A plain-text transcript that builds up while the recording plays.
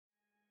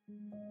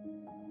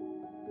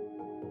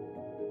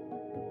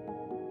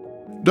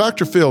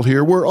Dr. Phil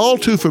here. We're all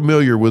too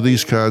familiar with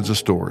these kinds of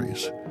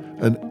stories.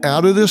 An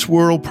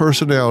out-of-this-world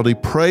personality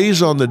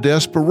preys on the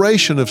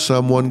desperation of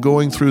someone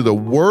going through the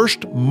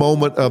worst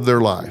moment of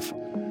their life,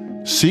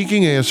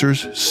 seeking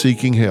answers,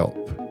 seeking help.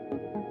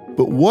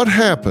 But what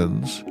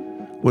happens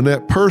when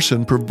that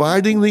person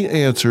providing the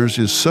answers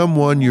is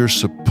someone you're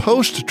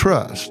supposed to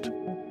trust?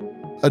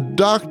 A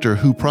doctor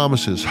who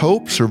promises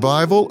hope,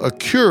 survival, a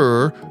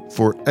cure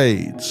for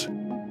AIDS.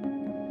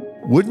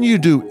 Wouldn't you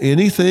do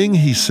anything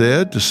he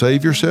said to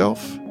save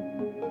yourself?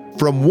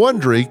 From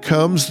Wondery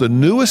comes the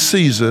newest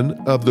season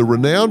of the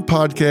renowned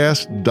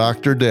podcast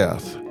Dr.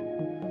 Death,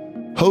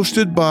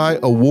 hosted by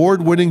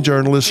award-winning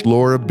journalist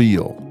Laura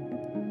Beil.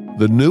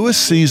 The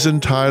newest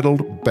season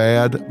titled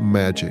Bad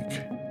Magic.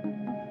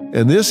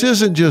 And this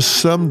isn't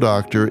just some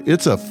doctor,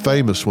 it's a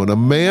famous one, a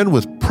man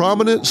with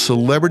prominent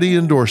celebrity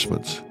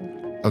endorsements,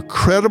 a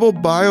credible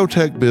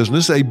biotech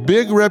business, a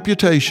big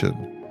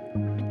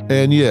reputation,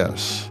 and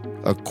yes,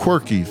 a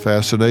quirky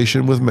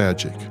fascination with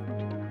magic.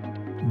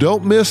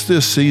 Don't miss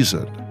this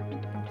season.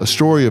 A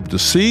story of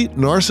deceit,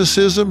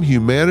 narcissism,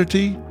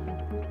 humanity,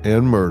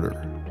 and murder.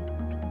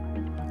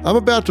 I'm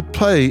about to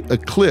play a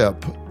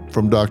clip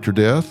from Dr.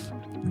 Death,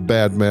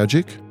 Bad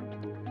Magic.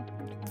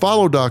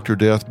 Follow Dr.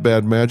 Death,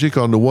 Bad Magic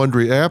on the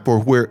Wondery app or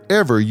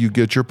wherever you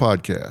get your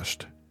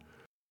podcast.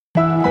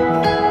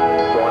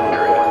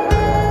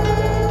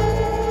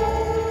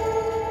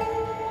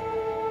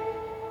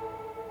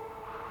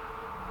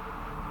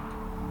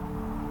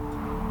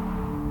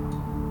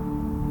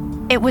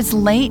 It was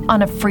late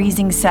on a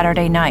freezing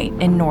Saturday night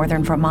in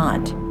northern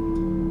Vermont.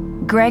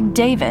 Greg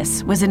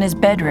Davis was in his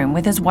bedroom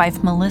with his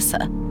wife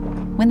Melissa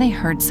when they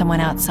heard someone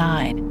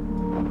outside.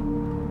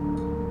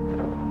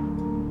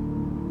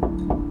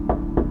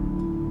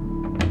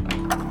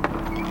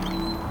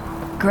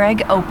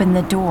 Greg opened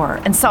the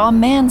door and saw a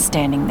man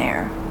standing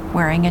there,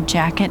 wearing a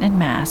jacket and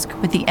mask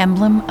with the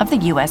emblem of the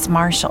U.S.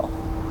 Marshal.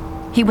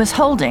 He was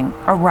holding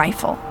a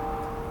rifle.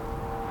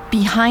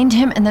 Behind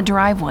him in the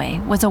driveway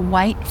was a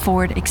white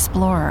Ford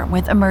Explorer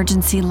with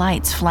emergency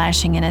lights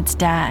flashing in its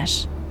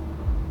dash.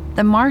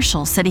 The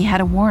marshal said he had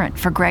a warrant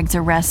for Greg's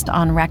arrest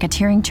on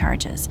racketeering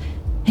charges.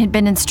 He'd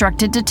been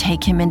instructed to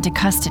take him into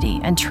custody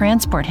and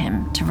transport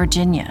him to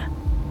Virginia.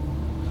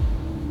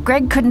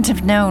 Greg couldn't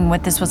have known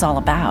what this was all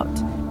about.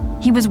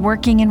 He was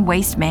working in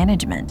waste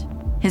management.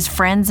 His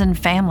friends and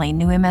family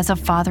knew him as a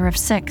father of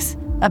 6,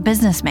 a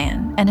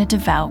businessman, and a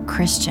devout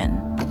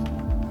Christian.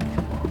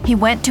 He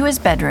went to his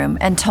bedroom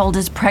and told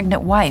his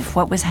pregnant wife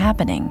what was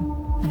happening,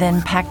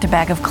 then packed a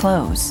bag of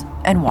clothes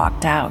and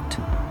walked out.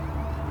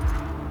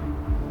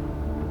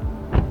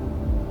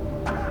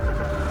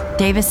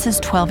 Davis's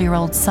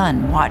 12-year-old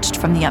son watched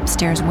from the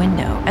upstairs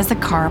window as the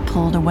car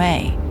pulled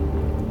away.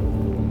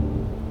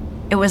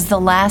 It was the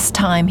last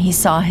time he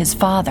saw his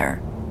father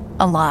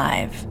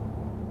alive.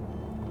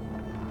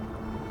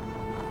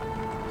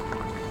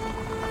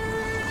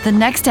 The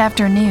next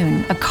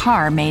afternoon, a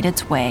car made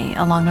its way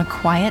along a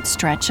quiet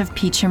stretch of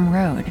Peacham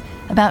Road,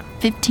 about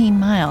 15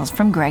 miles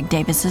from Greg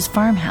Davis's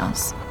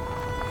farmhouse.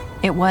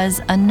 It was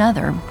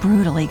another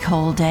brutally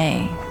cold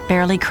day,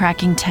 barely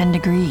cracking 10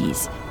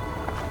 degrees.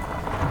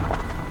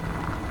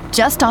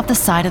 Just off the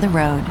side of the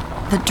road,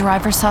 the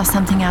driver saw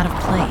something out of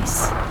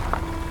place.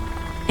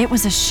 It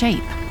was a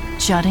shape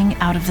jutting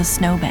out of the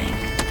snowbank.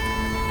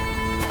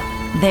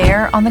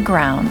 There on the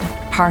ground,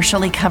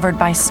 partially covered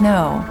by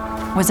snow,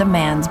 was a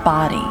man's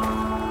body.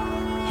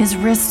 His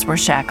wrists were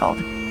shackled,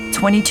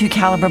 .22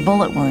 caliber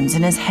bullet wounds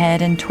in his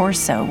head and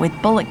torso with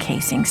bullet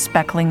casings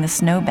speckling the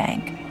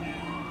snowbank.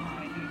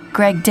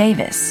 Greg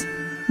Davis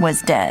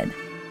was dead.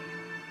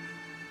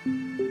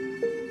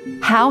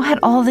 How had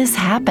all this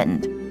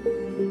happened?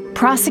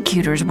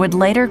 Prosecutors would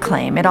later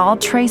claim it all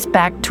traced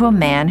back to a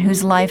man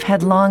whose life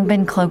had long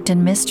been cloaked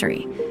in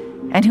mystery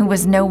and who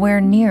was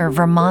nowhere near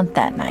Vermont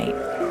that night.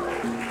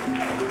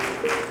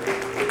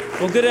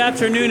 Well, good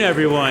afternoon,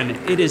 everyone.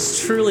 It is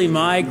truly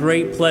my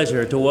great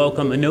pleasure to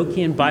welcome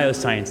Enochian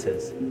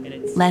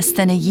Biosciences. Less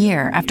than a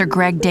year after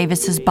Greg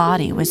Davis's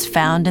body was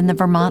found in the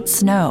Vermont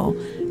snow,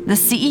 the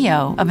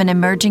CEO of an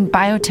emerging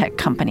biotech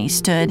company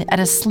stood at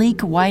a sleek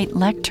white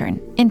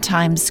lectern in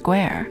Times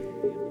Square.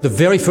 The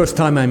very first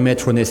time I met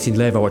René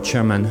Sindlev, our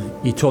chairman,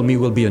 he told me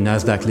we'll be a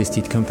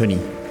NASDAQ-listed company.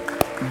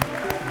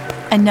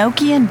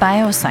 Enochian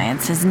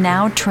Biosciences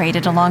now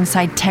traded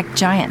alongside tech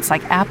giants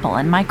like Apple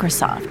and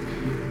Microsoft.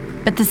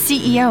 But the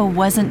CEO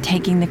wasn't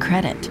taking the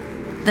credit.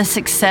 The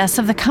success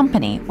of the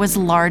company was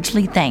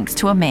largely thanks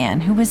to a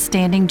man who was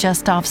standing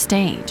just off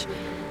stage.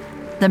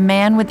 The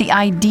man with the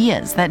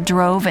ideas that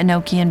drove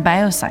Enochian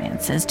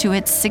Biosciences to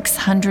its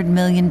 $600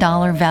 million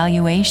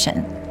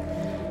valuation.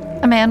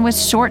 A man with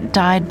short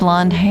dyed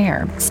blonde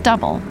hair,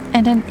 stubble,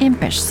 and an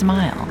impish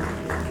smile.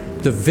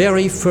 The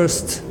very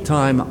first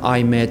time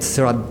I met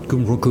Serat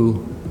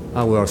Gumruku,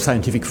 our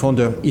scientific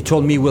founder, he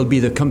told me we'll be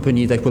the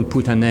company that will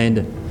put an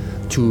end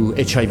to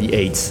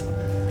HIV/AIDS.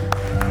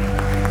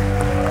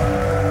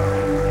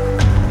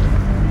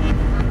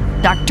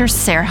 Dr.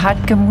 Serhat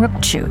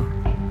Gumrukcu.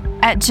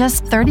 At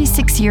just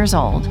 36 years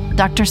old,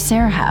 Dr.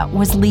 Serhat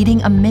was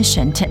leading a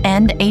mission to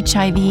end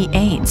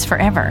HIV/AIDS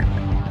forever.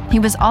 He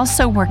was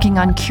also working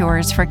on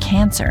cures for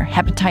cancer,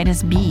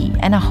 hepatitis B,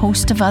 and a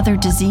host of other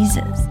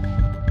diseases.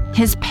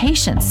 His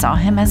patients saw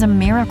him as a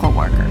miracle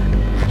worker.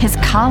 His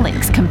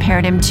colleagues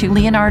compared him to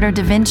Leonardo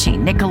da Vinci,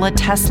 Nikola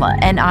Tesla,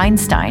 and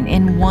Einstein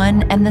in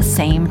one and the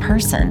same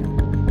person.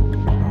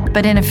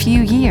 But in a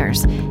few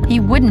years, he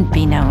wouldn't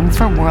be known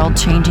for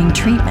world-changing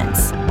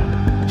treatments.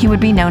 He would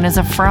be known as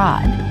a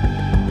fraud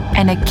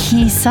and a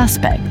key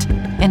suspect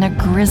in a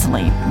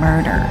grisly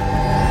murder.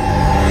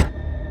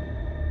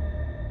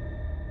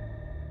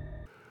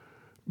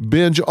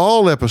 Binge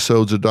all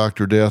episodes of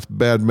Dr. Death,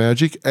 Bad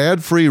Magic,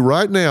 ad-free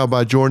right now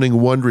by joining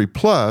Wondery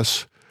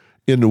Plus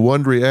in the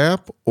Wondery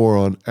app or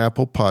on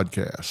Apple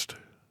Podcast.